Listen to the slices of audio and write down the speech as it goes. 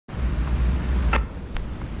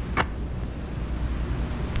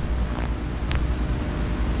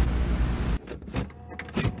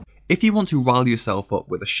If you want to rile yourself up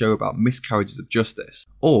with a show about miscarriages of justice,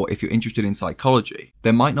 or if you're interested in psychology,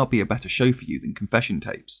 there might not be a better show for you than Confession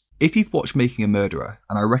Tapes. If you've watched Making a Murderer,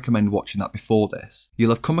 and I recommend watching that before this,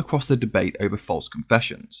 you'll have come across the debate over false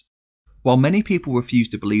confessions. While many people refuse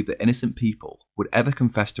to believe that innocent people would ever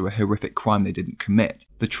confess to a horrific crime they didn't commit,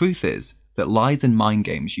 the truth is that lies and mind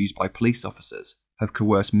games used by police officers have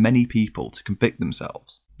coerced many people to convict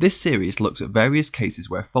themselves. This series looks at various cases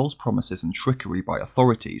where false promises and trickery by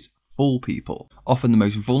authorities fool people, often the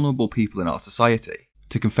most vulnerable people in our society,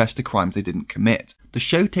 to confess to crimes they didn't commit. The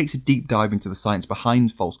show takes a deep dive into the science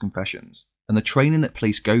behind false confessions and the training that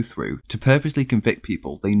police go through to purposely convict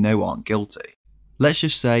people they know aren't guilty. Let's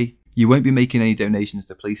just say, you won't be making any donations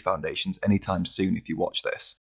to police foundations anytime soon if you watch this.